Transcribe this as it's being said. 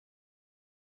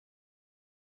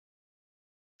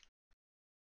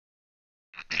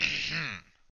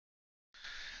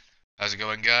How's it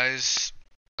going, guys?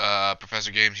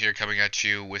 Professor Games here, coming at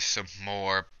you with some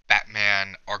more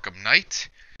Batman Arkham Knight.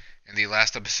 In the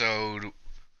last episode,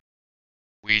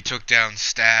 we took down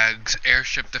Stag's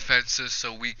airship defenses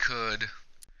so we could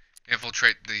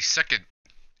infiltrate the second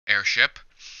airship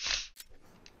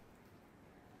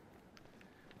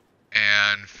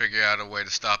and figure out a way to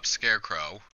stop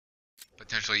Scarecrow,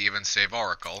 potentially even save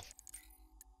Oracle.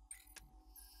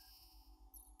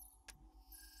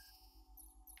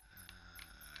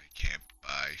 I can't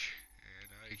buy,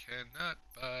 and I cannot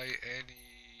buy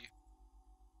any.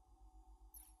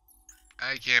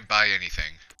 I can't buy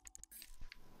anything.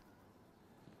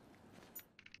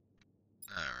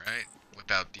 Alright, whip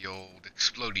out the old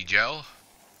explodey gel.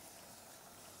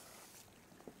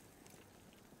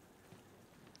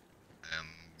 And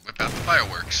whip out the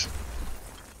fireworks.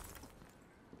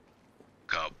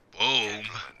 Kaboom!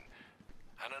 Gentlemen,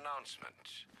 an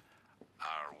announcement.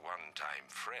 Our one-time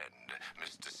friend,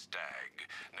 Mr. Stagg,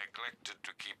 neglected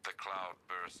to keep the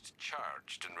cloudburst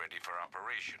charged and ready for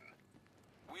operation.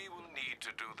 We will need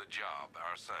to do the job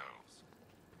ourselves.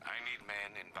 I need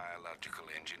men in biological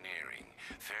engineering,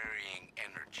 ferrying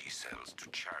energy cells to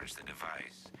charge the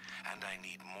device. And I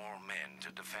need more men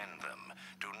to defend them.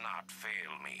 Do not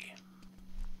fail me.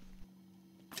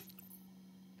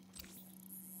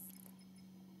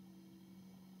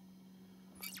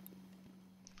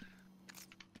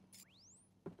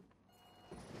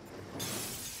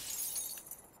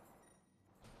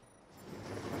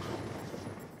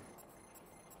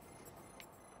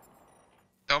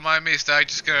 Don't mind me, Stag,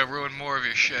 just gonna ruin more of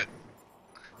your shit.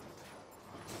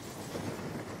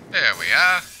 There we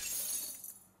are.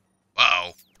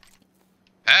 Whoa.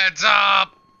 Heads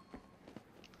up!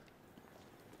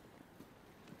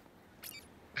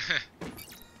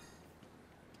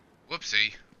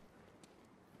 Whoopsie.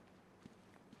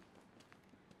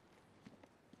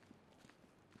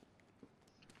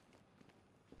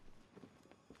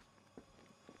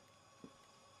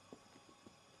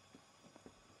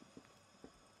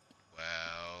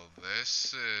 Well,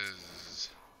 this is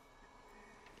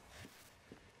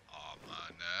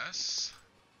ominous.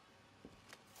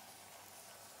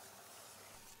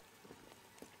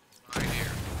 Right here.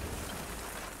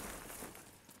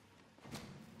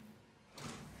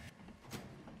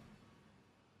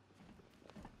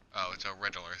 Oh, it's a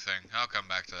Riddler thing. I'll come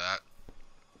back to that.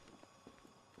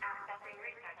 Accessing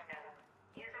research node.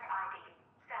 User ID,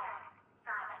 Stag,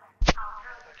 Simon,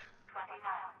 October 29.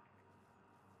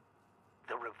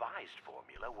 The revised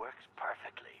formula works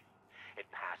perfectly. It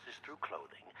passes through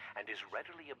clothing and is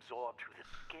readily absorbed through the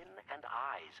skin and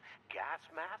eyes. Gas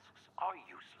masks are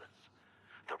useless.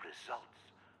 The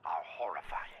results are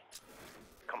horrifying.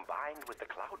 Combined with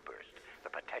the cloudburst,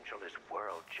 the potential is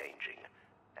world-changing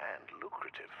and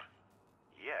lucrative.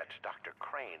 Yet, Dr.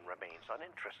 Crane remains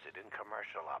uninterested in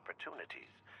commercial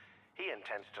opportunities. He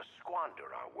intends to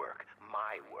squander our work,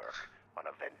 my work, on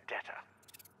a vendetta.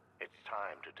 It's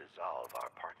time to dissolve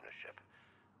our partnership.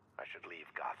 I should leave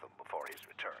Gotham before his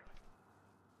return.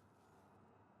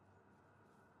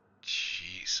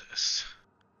 Jesus.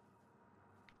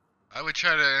 I would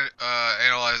try to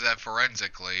analyze that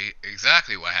forensically,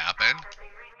 exactly what happened,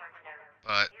 Accessing research node.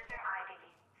 but User ID,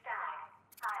 Stag,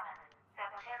 Simon,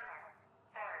 September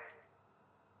 3rd.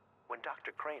 When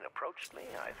Dr. Crane approached me,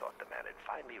 I thought the man had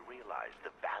finally realized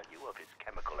the value of his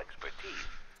chemical expertise.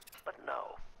 But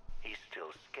no, he's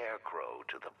still Scarecrow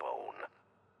to the bone.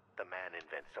 The man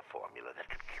invents a formula that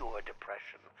could cure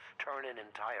depression, turn an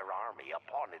entire army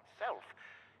upon itself,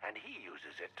 and he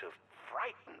uses it to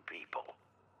frighten people.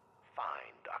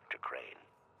 Fine, Dr. Crane.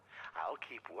 I'll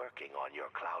keep working on your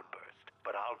cloudburst,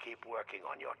 but I'll keep working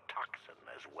on your toxin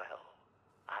as well.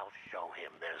 I'll show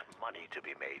him there's money to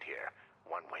be made here,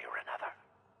 one way or another.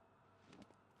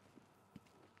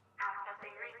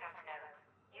 Accessing research node.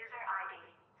 User ID,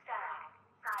 Stag,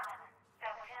 Simon,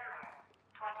 September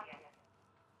 20th.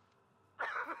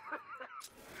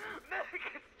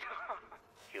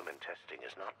 Human testing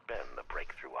has not been the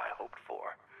breakthrough I hoped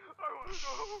for.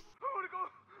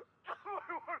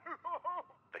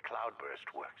 The cloudburst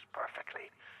works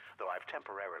perfectly, though I've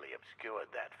temporarily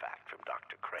obscured that fact from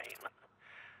Dr. Crane.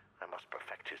 I must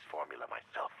perfect his formula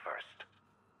myself first.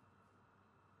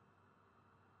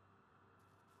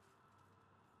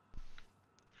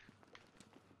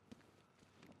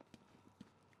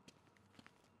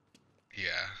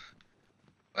 yeah.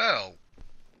 Well,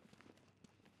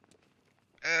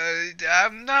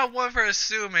 I'm not one for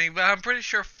assuming, but I'm pretty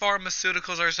sure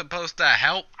pharmaceuticals are supposed to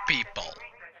help people.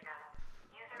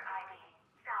 User ID,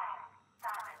 Stag,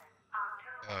 Simon,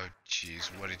 October. Oh, jeez,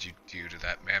 what did you do to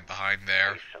that man behind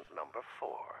there? Patient number 4.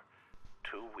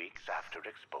 2 weeks after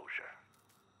exposure.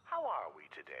 How are we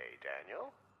today,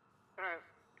 Daniel?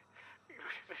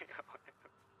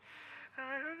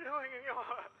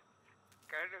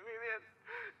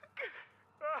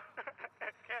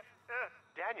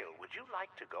 Daniel, would you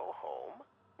like to go home?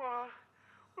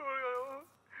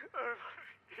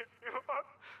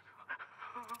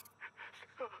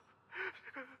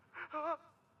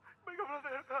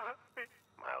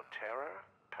 Mild terror,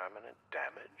 permanent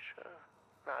damage,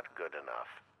 not good enough.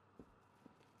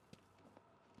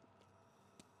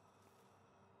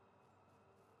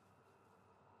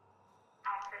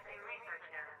 Accessing research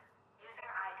node.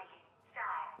 User ID,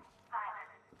 Stag, Simon,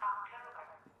 October,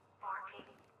 14.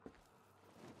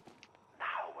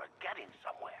 Now we're getting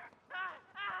somewhere.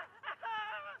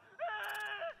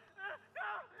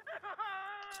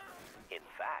 In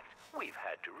fact, we've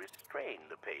had to restrain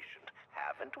the patient,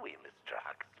 haven't we, Mr.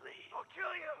 Huxley? I'll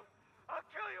kill you! I'll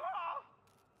kill you all!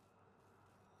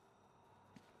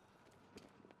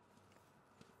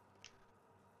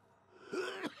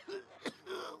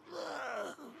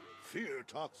 Fear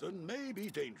toxin may be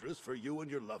dangerous for you and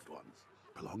your loved ones.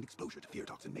 Prolonged exposure to fear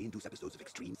toxin may induce episodes of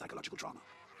extreme psychological trauma.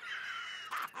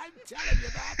 I'm telling you,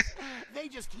 Max, they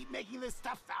just keep making this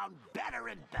stuff sound better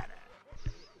and better.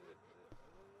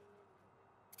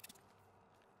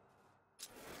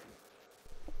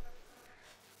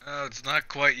 It's not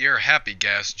quite your happy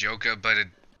gas, Joker, but it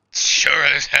sure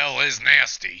as hell is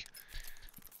nasty.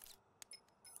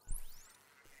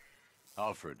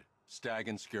 Alfred, Stag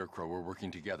and Scarecrow were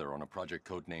working together on a project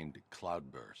codenamed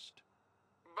Cloudburst.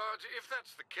 But if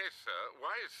that's the case, sir,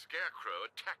 why is Scarecrow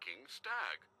attacking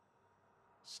Stag?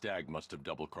 Stag must have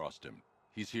double-crossed him.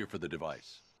 He's here for the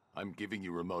device. I'm giving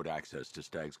you remote access to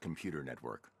Stag's computer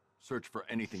network. Search for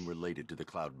anything related to the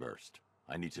Cloudburst.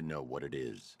 I need to know what it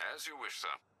is. As you wish, sir.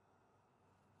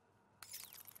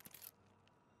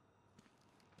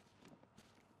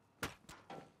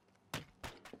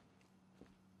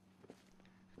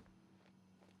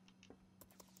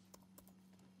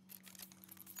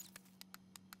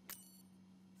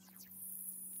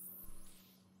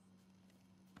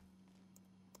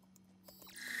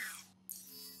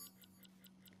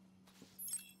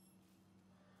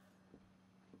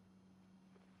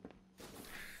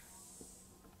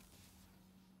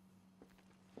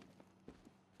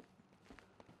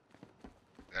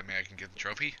 That mean I can get the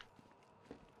trophy?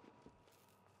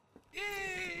 Yay!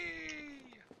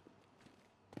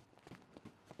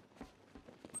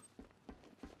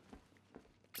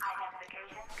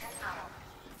 Identification confirmed.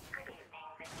 Good evening,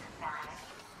 Mr. Stag.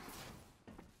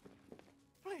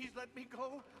 Please let me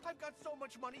go. I've got so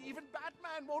much money, even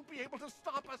Batman won't be able to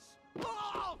stop us.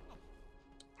 Oh!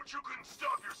 But you couldn't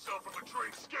stop yourself from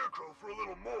betraying Scarecrow for a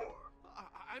little more.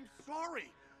 I'm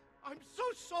sorry. I'm so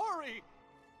sorry.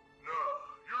 Nah,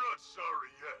 you're not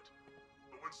sorry yet.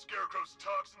 But when Scarecrow's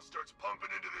toxin starts pumping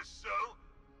into this cell,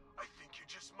 I think you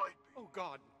just might be. Oh,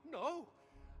 God, no.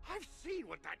 I've seen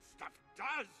what that stuff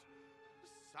does.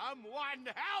 Someone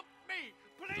help me,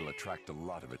 please! It'll attract a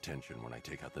lot of attention when I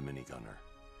take out the minigunner.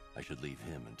 I should leave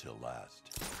him until last.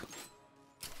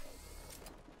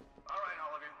 All right,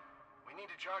 all of you. We need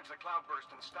to charge the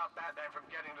Cloudburst and stop Batman from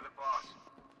getting to the boss.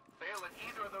 Fail at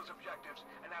either of those objectives,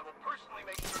 and I will personally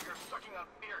make sure you're sucking up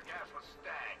fear gas with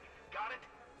Stag. Got it?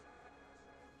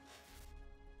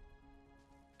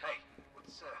 Hey,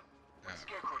 what's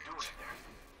Scarecrow doing in there?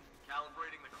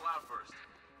 Calibrating the Cloudburst.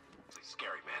 It's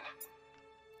scary, man.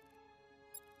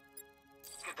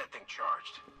 Let's get that thing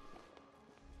charged.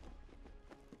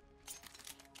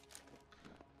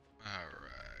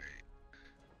 Alright.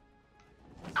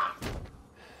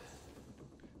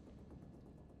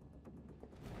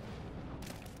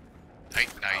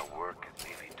 Night. Our work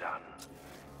may be done.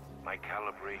 My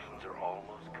calibrations are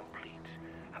almost complete,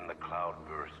 and the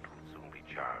Cloudburst will soon be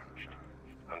charged.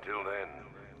 Until then,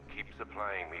 keep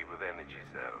supplying me with energy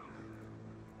cells.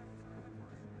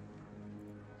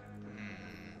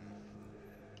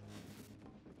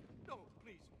 No,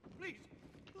 please, please,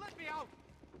 let me out.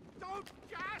 Don't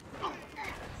gas me.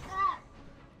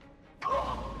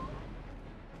 Alright.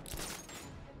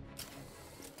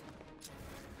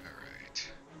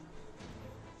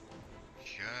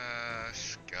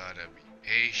 Just gotta be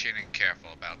patient and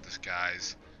careful about this,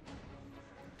 guys.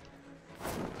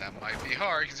 That might be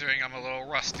hard considering I'm a little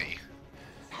rusty.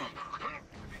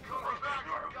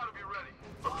 Gotta be ready.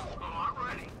 Oh, I'm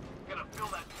ready. Gonna fill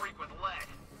that freak with lead.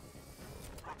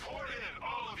 Report in,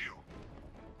 all of you.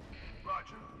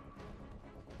 Roger.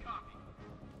 Copy.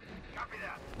 Copy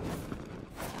that.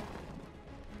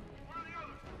 Where are the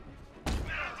others?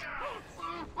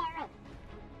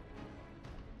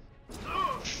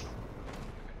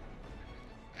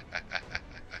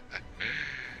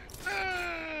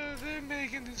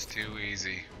 It's too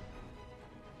easy.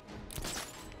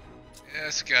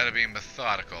 Just gotta be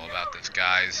methodical about this,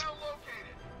 guys.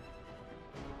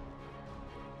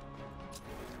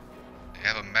 They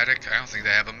have a medic? I don't think they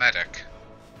have a medic.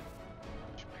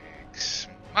 Which makes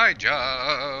my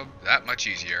job that much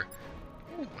easier.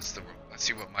 Ooh, let's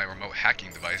see what my remote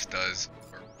hacking device does.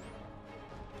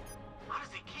 How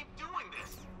does he keep doing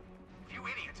this? If you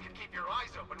idiots could keep your eyes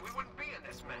open, we wouldn't be in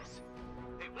this mess.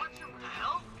 They want you to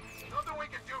help? Nothing we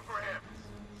can do for him.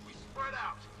 We spread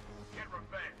out. Get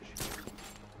revenge.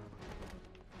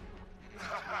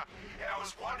 Yeah, I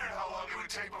was wondering how long it would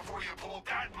take before you pulled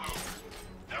that move.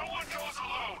 No one goes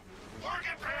alone. Work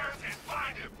in pairs and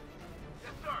find him.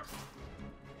 Yes, sir.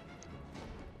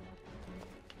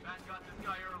 Matt got this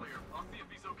guy earlier. I'll see if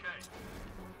he's okay.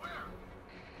 Where?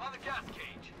 On the gas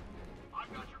cage. I've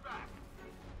got your back.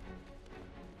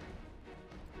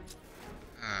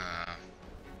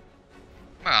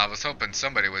 Well, I was hoping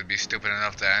somebody would be stupid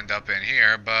enough to end up in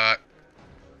here, but...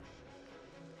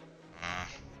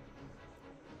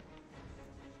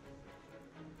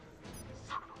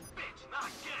 Son of a bitch, not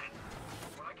again!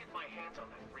 When I get my hands on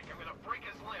that freak, I'm gonna break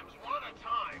his limbs one at a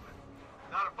time.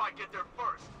 Not if I get there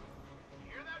first.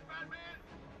 You hear that, Batman?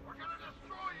 We're gonna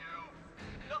destroy you!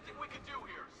 Nothing we can do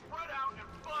here. Spread out and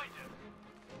find him.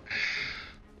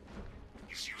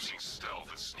 He's using stealth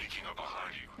and sneaking up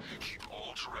behind you. Keep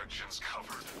all directions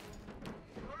covered.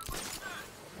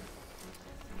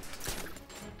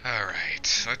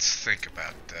 Alright, let's think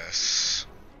about this.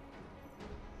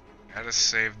 Gotta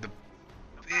save the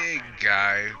big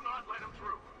guy. Do not let him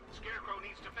through. Scarecrow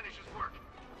needs to finish his work.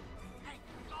 Hey,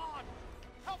 God!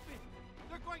 Help me!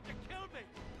 They're going to kill me!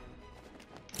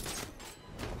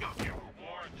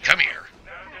 Come here.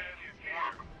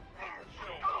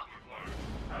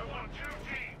 I want 2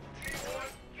 teams. Team 1,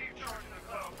 keep charging the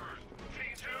cloud first.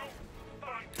 Team 2,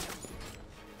 find him.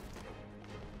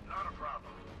 Not a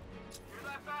problem. Hear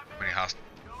that, Batman? Many hostiles.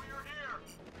 Know you're here.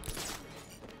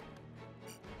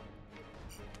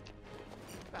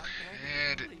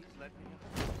 Batman, please let me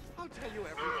out. I'll tell you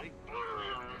everything.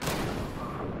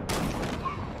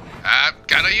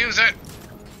 Gotta use it.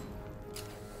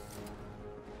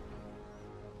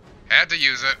 Had to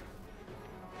use it.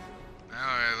 Well,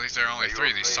 at least there are only 3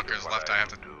 of these suckers left I have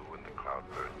to... do when the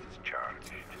cloudburst is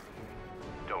charged.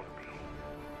 Don't be.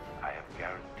 I have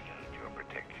guaranteed your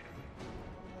protection.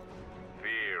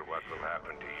 Fear what will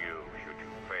happen to you should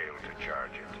you fail to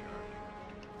charge it.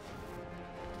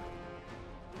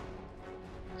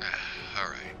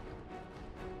 Alright.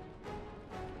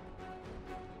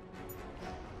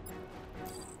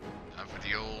 Time for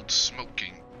the old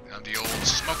smoking. Time the old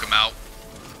smoke 'em out.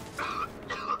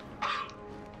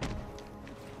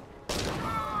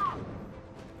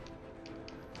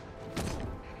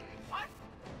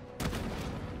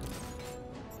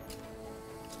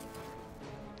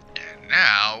 And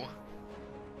now,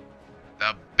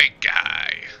 the big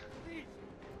guy. Please,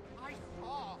 I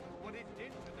saw what it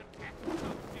did to the tech.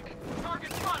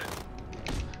 Target spotted!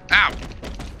 Ow!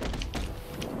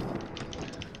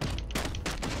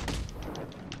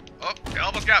 Oh, you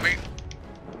almost got me.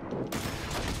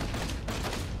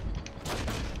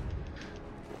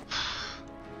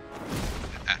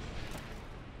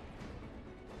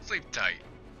 Sleep tight.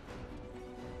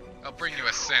 I'll bring you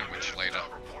a sandwich later.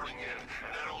 Reporting in,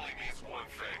 and that only means one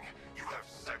thing. You have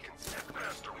seconds at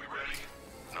best. Are we ready?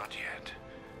 Not yet.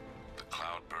 The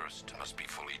cloudburst must be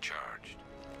fully charged.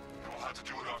 We'll have to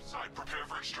do it offsite. Prepare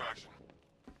for extraction.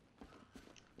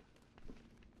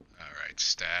 Alright,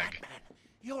 Stag. Batman,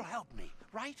 you'll help me,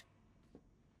 right?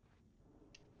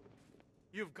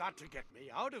 You've got to get me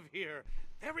out of here.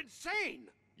 They're insane.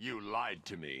 You lied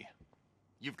to me.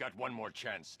 You've got one more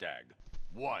chance, Stag.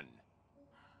 One.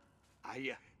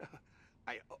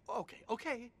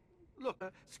 Okay. Look,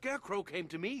 Scarecrow came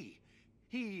to me.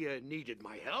 He needed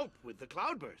my help with the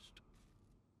cloudburst.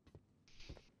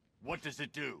 What does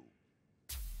it do?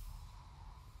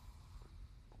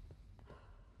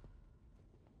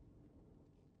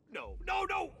 No.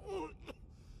 Uh-oh.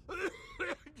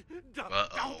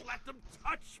 Don't let them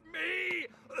touch me.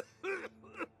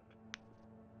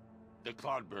 The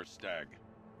cloudburst, Stag.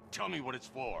 Tell me what it's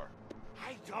for.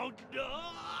 I don't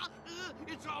know.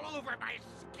 It's all over my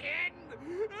skin.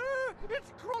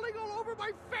 It's crawling all over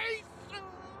my face.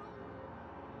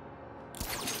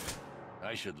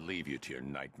 I should leave you to your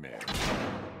nightmare.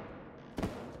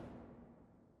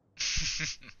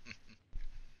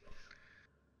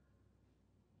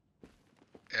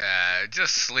 Yeah,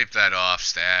 just sleep that off,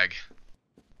 Stag.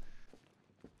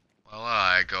 Well,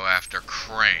 I go after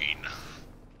Crane.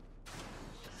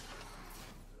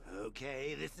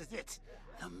 Okay, this is it.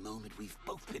 The moment we've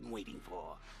both been waiting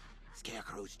for.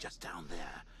 Scarecrow's just down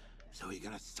there. So are you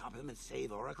gonna stop him and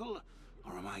save Oracle?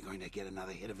 Or am I going to get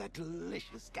another hit of that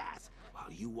delicious gas while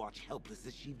you watch helpless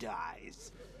as she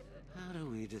dies? How do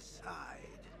we decide?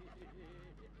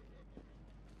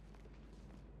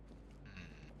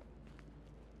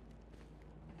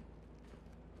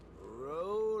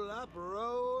 Roll up,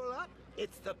 roll up.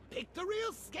 It's the Pick the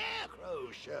Real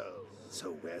Scarecrow show.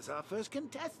 So where's our first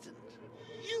contestant?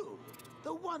 You,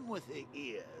 the one with the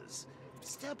ears.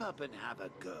 Step up and have a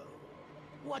go.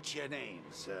 What's your name,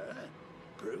 sir?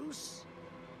 Bruce?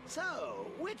 So,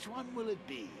 which one will it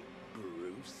be,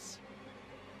 Bruce?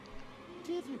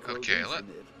 Difficult, Okay, isn't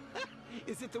it?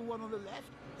 Is it the one on the left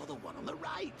or the one on the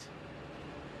right?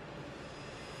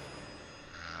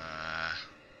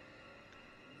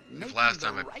 Making last the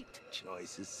time I... right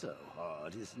choice is so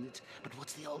hard, isn't it? But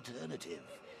what's the alternative?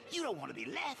 You don't want to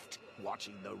be left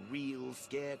watching the real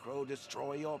Scarecrow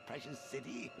destroy your precious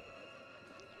city.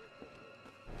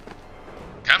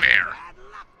 Come here. Bad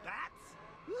luck, Bats.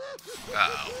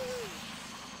 Uh-oh.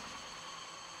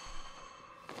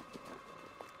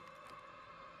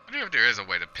 I wonder if there is a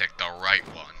way to pick the right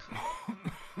one.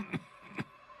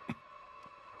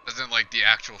 Isn't like the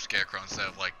actual Scarecrow instead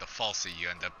of like the falsie you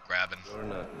end up grabbing. You're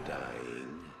not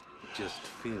dying. It just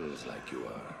feels like you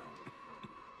are.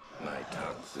 My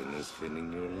toxin is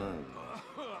filling your lungs,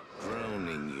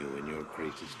 drowning you in your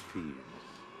greatest fears.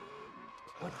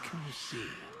 What can you see?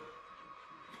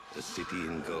 A city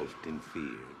engulfed in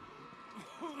fear.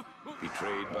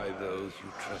 Betrayed by those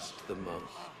you trust the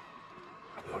most.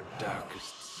 Your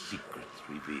darkest secrets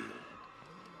revealed.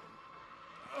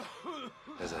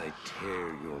 As I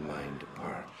tear your mind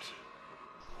apart,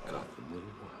 Gotham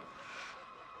will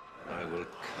watch. I will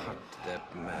cut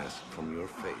that mask from your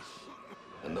face,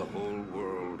 and the whole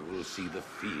world will see the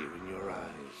fear in your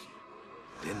eyes.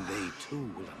 Then they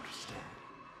too will understand.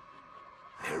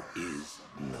 There is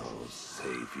no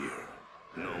savior,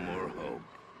 no more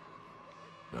hope,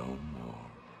 no more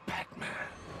Batman.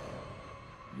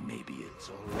 Maybe it's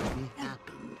already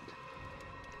happened.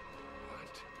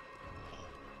 What?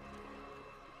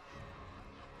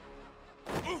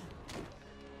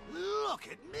 Look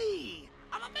at me!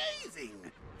 I'm amazing!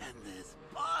 And this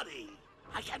body!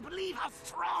 I can't believe how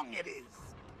strong it is!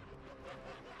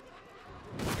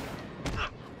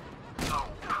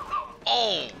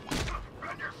 Oh!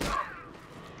 Run yourself!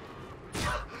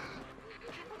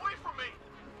 Keep away from me!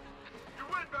 You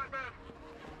win, Batman!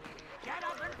 Get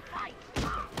up and fight!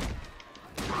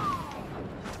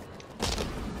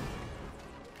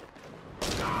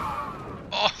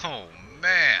 Oh,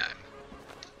 man!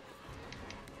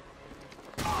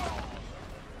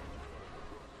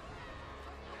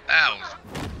 That was...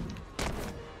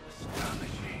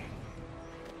 Astonishing.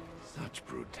 Such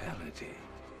brutality.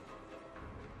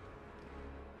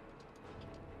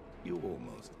 You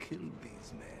almost killed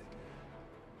these men.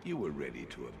 You were ready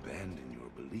to abandon your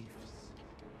beliefs,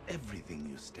 everything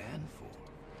you stand for.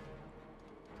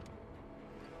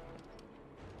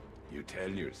 You tell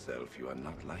yourself you are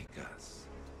not like us.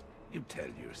 You tell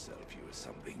yourself you are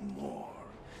something more,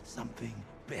 something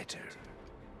better.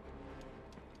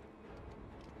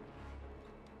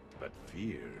 But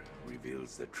fear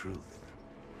reveals the truth,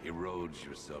 erodes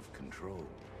your self-control.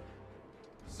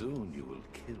 Soon you will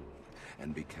kill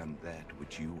and become that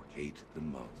which you hate the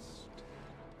most.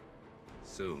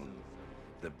 Soon,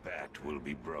 the bat will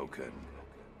be broken.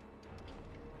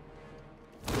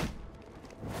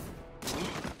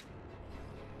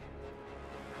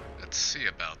 Let's see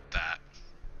about that.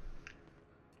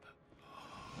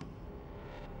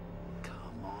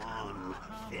 Come on,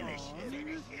 finish him.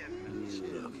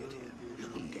 Look at him.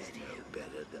 Look at him.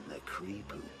 Better than the creep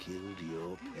who killed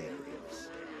your parents.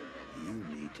 You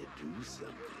need to do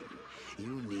something.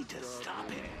 You need to stop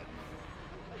him.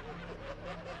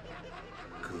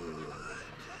 Good.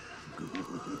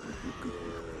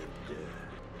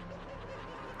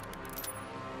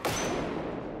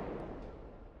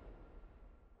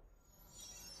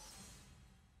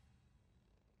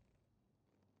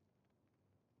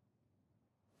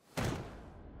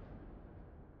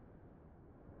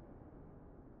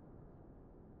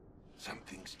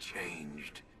 Something's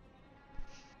changed.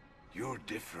 You're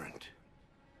different.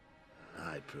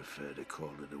 I prefer to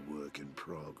call it a work in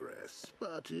progress,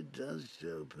 but it does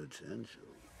show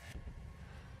potential.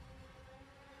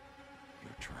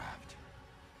 You're trapped.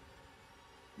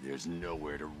 There's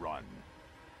nowhere to run.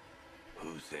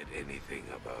 Who said anything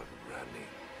about running?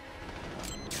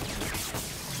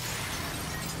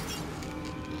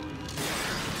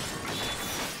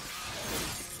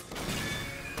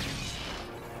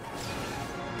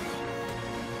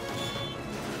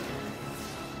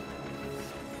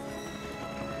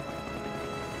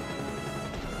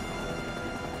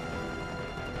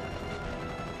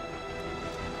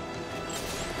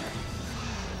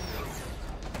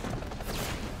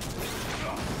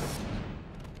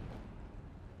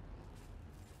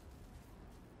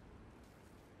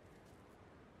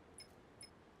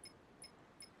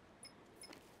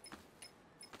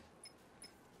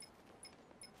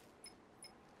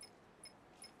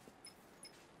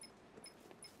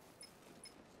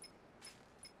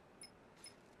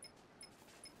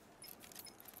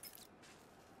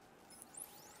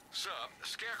 Sir,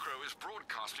 Scarecrow is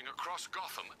broadcasting across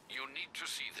Gotham. You need to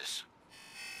see this.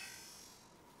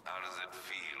 How does it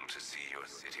feel to see your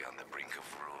city on the brink of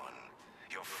ruin?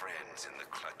 Your friends in the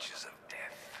clutches of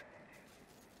death?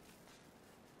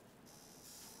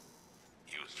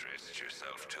 You stretched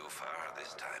yourself too far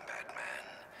this time, Batman.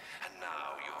 And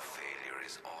now your failure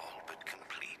is all but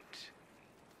complete.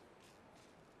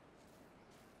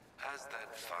 As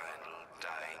that final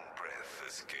dying breath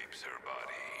escapes her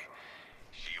body,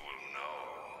 she will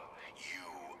know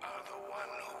you are the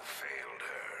one who failed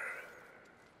her.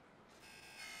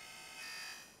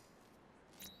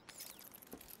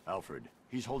 Alfred,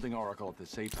 he's holding Oracle at the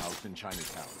safe house in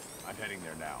Chinatown. I'm heading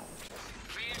there now.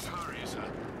 Please hurry, sir.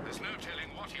 There's no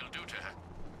telling what he'll do to her.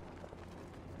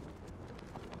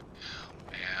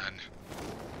 Man.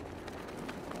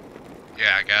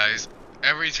 Yeah, guys.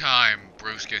 Every time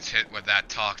Bruce gets hit with that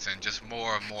toxin, just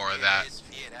more and more of that.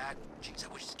 Fear that. Jeez,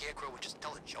 I wish Scarecrow would just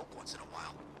tell a joke once in a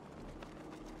while.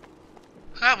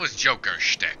 That was Joker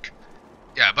shtick.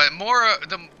 Yeah, but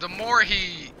the more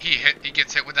he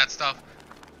gets hit with that stuff,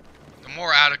 the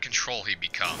more out of control he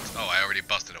becomes. Oh, I already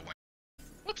busted a window.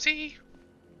 Whoopsie.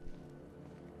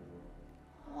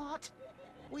 What?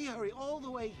 We hurry all the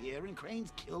way here and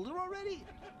Crane's killed her already?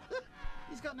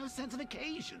 He's got no sense of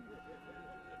occasion.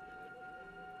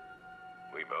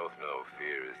 We both know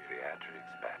fear is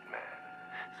theatrics, Batman.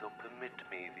 So permit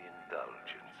me the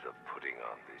indulgence of putting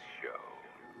on this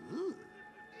show. Ooh.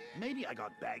 Maybe I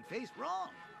got bag-faced wrong.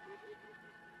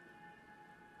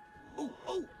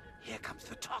 Oh, here comes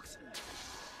the toxin.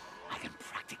 I can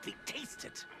practically taste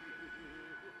it.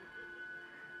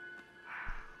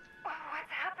 What's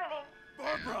happening?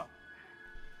 Barbara!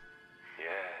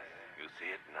 Yes, you see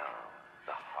it now.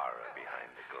 The horror behind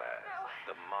the glass.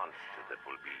 No. The monster that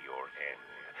will be your end.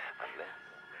 Unless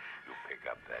you pick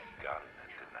up that gun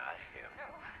and deny him.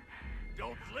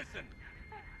 Don't listen!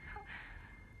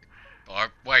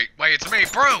 Wait, it's me,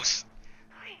 Bruce!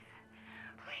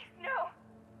 Please, no.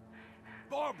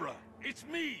 Barbara, it's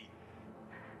me!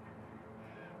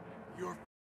 You're...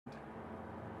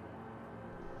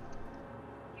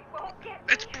 You won't get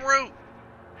me. It's Bruce!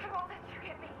 I won't let you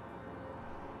get me.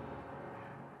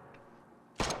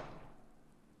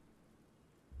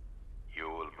 You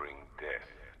will bring death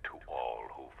to all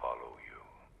who follow you.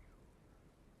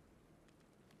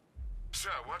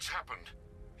 Sir, what's happened?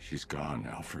 She's gone,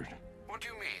 Alfred. What do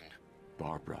you mean?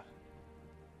 Barbara.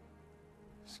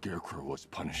 Scarecrow was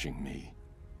punishing me.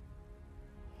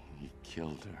 He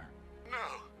killed her.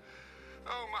 No.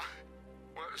 Oh, my...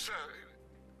 Well, sir,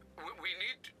 we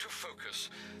need to focus.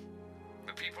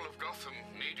 The people of Gotham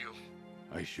need you.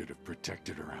 I should have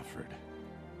protected her, Alfred.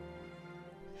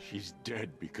 She's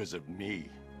dead because of me.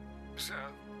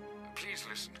 Sir, please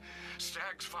listen.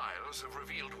 Stagg's files have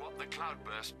revealed what the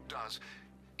cloudburst does.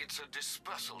 It's a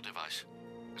dispersal device.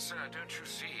 Sir, don't you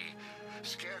see?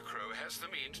 Scarecrow has the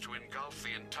means to engulf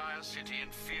the entire city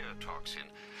in fear toxin.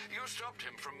 You stopped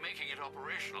him from making it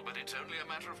operational, but it's only a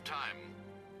matter of time.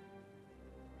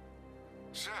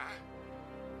 Sir,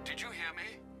 did you hear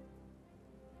me?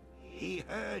 He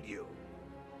heard you.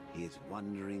 He's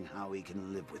wondering how he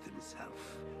can live with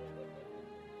himself.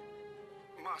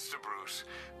 Master Bruce,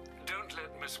 don't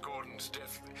let Miss Gordon's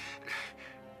death...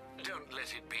 Don't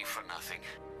let it be for nothing.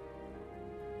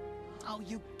 Oh,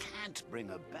 you can't bring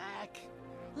her back.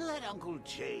 Let Uncle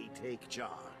Jay take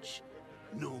charge.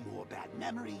 No more bad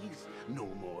memories, no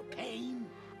more pain,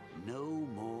 no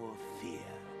more fear.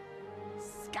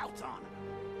 Scout on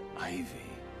her. Ivy.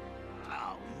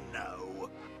 Oh, no.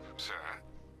 Sir?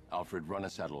 Alfred, run a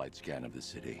satellite scan of the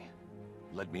city.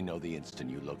 Let me know the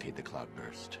instant you locate the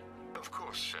cloudburst. Of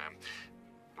course, sir.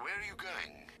 Where are you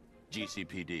going?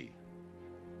 GCPD.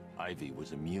 Ivy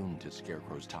was immune to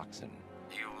Scarecrow's toxin.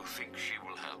 You think she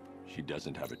will help? She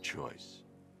doesn't have a choice.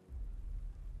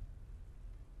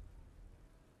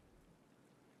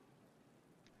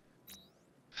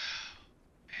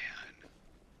 Man.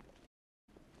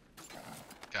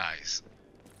 Guys.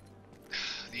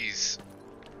 These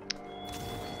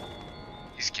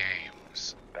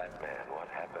games. Batman, what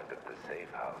happened at the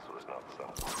safe house was not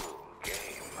some cruel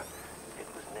game. It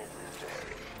was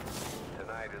necessary.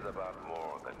 Tonight is about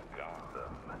more than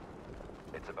Gotham.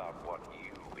 It's about what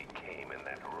you became in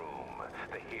that room.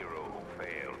 The hero who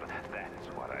failed. That's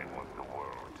what I want the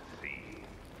world to see.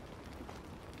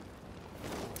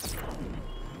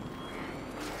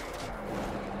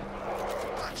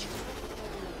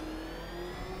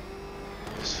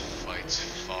 This fight's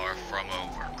far from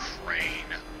over,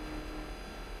 Crane.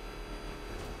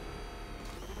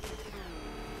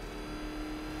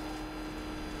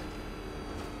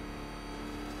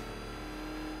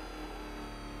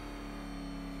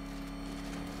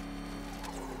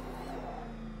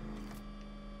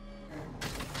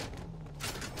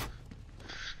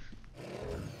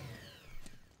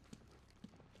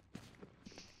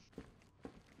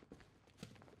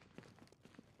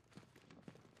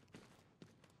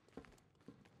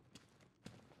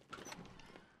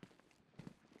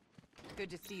 Good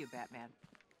to see you, Batman.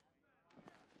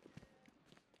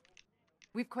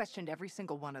 We've questioned every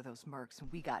single one of those mercs,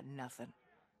 and we got nothing.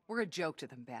 We're a joke to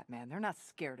them, Batman. They're not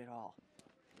scared at all.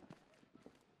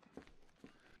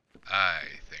 I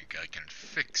think I can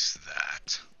fix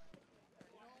that.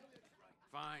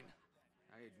 Fine.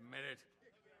 I admit it.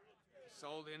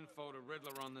 Sold info to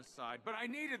Riddler on the side, but I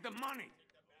needed the money.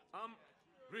 I'm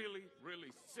really,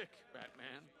 really sick,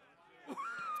 Batman.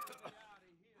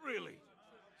 Really.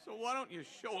 So why don't you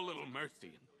show a little mercy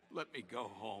and let me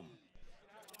go home?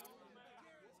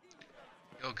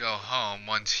 You'll go home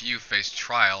once you face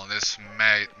trial and this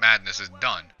madness is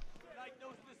done. Knight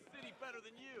knows this city better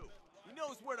than you. He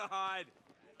knows where to hide.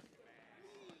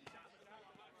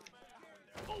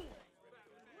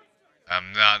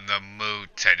 I'm not in the mood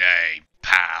today,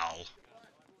 pal.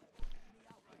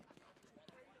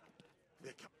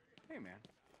 Hey, man.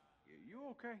 You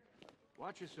okay?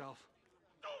 Watch yourself.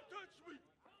 Don't touch me!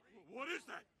 What is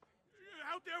that?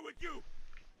 Out there with you!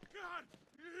 God!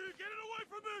 Get it away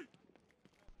from me!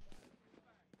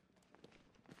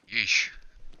 Yeesh.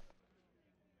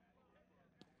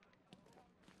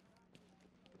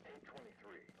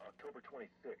 8/23, October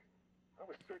 26th. I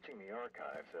was searching the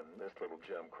archives and this little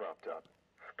gem cropped up.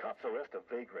 Cops arrest a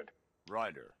vagrant.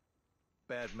 Ryder,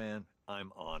 Batman,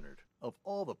 I'm honored. Of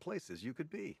all the places you could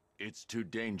be. it's too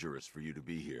dangerous for you to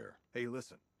be here. Hey,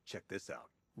 listen, check this out.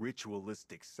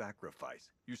 Ritualistic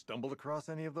sacrifice. You stumbled across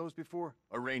any of those before?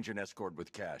 Arrange an escort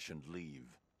with cash and leave.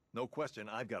 No question,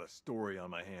 I've got a story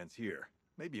on my hands here.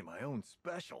 Maybe my own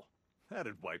special.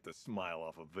 That'd wipe the smile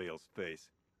off of Vale's face.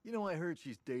 You know, I heard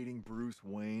she's dating Bruce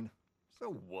Wayne.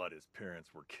 So what, his parents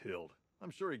were killed?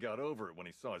 I'm sure he got over it when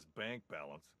he saw his bank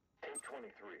balance. 8/23,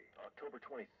 October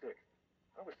 26th.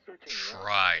 I was searching the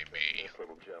Try archives and me, this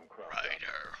little gem cropped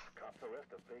Ryder. up. Cops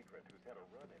arrest a vagrant who's had a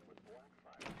run-in with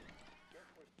Blackfire. Guess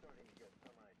we're starting to get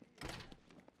some idea.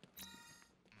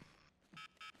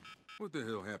 What the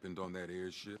hell happened on that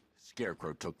airship?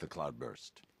 Scarecrow took the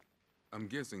cloudburst. I'm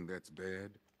guessing that's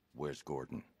bad. Where's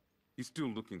Gordon? He's still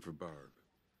looking for Barb.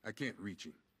 I can't reach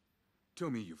him. Tell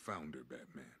me you found her,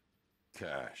 Batman.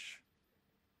 Cash.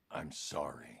 I'm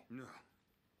sorry. No,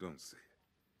 don't say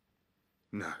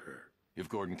it. Not her. If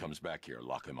Gordon comes back here,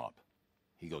 lock him up.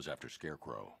 He goes after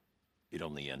Scarecrow. It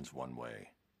only ends one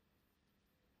way.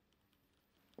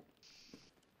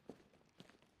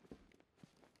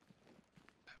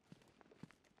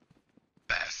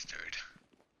 Bastard.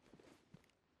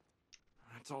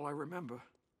 That's all I remember.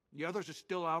 The others are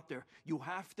still out there. You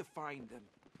have to find them.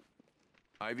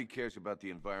 Ivy cares about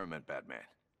the environment, Batman.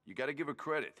 You gotta give her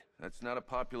credit. That's not a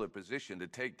popular position to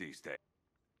take these days.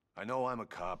 I know I'm a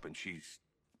cop and she's,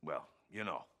 well, you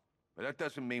know. But that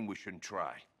doesn't mean we shouldn't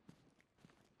try.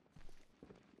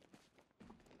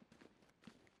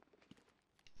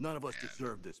 None of us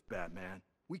deserve this, Batman.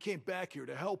 We came back here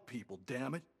to help people,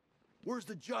 damn it. Where's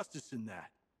the justice in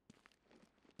that?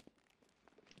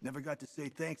 Never got to say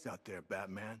thanks out there,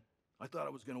 Batman. I thought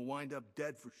I was gonna wind up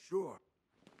dead for sure.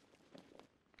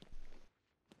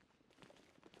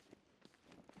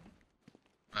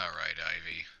 Alright,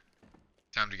 Ivy.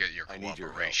 Time to get your I need your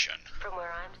cooperation. From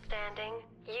where I'm standing,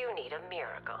 you need a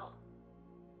miracle.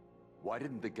 Why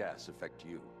didn't the gas affect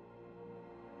you?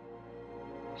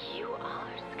 You are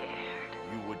scared.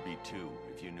 You would be too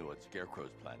if you knew what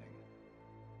Scarecrow's planning.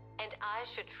 And I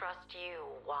should trust you.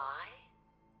 Why?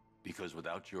 Because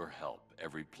without your help,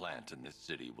 every plant in this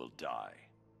city will die.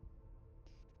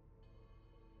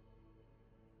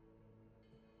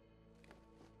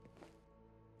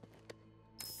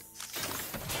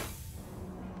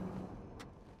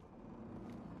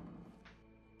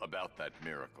 About that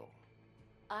miracle.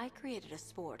 I created a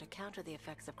spore to counter the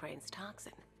effects of Crane's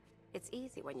toxin. It's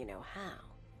easy when you know how,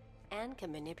 and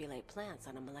can manipulate plants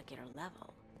on a molecular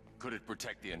level. Could it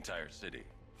protect the entire city?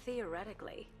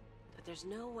 Theoretically, but there's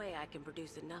no way I can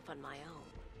produce enough on my own.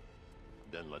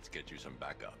 Then let's get you some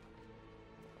backup.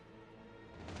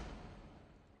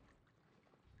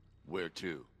 Where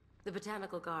to? The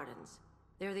Botanical Gardens.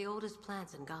 They're the oldest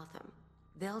plants in Gotham.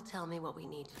 They'll tell me what we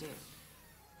need to do.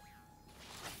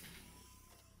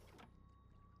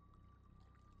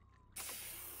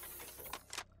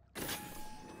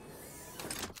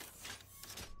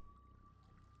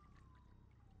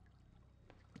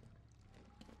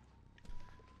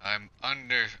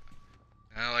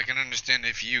 I can understand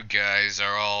if you guys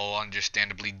are all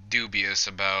understandably dubious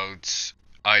about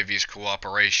Ivy's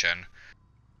cooperation.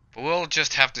 But we'll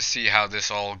just have to see how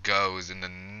this all goes in the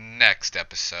next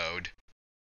episode.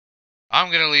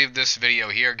 I'm gonna leave this video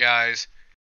here, guys.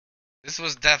 This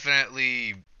is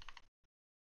definitely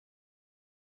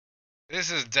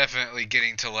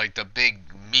getting to like the big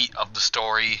meat of the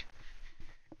story.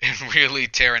 and really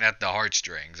tearing at the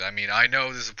heartstrings. I mean, I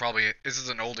know this is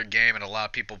an older game, and a lot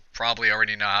of people probably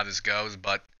already know how this goes,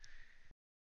 but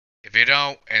if you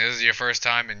don't, and this is your first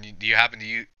time, and you happen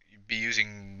to be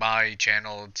using my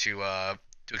channel to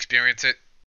experience it,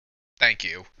 thank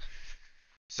you.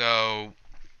 So,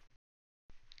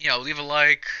 leave a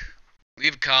like,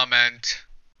 leave a comment.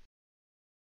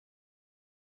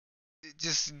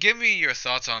 Just give me your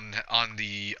thoughts on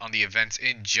the events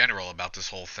in general about this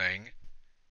whole thing.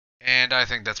 And I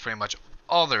think that's pretty much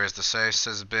all there is to say. This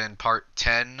has been part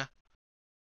 10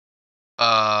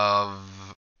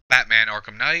 of Batman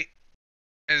Arkham Knight.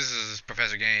 And this is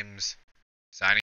Professor Games signing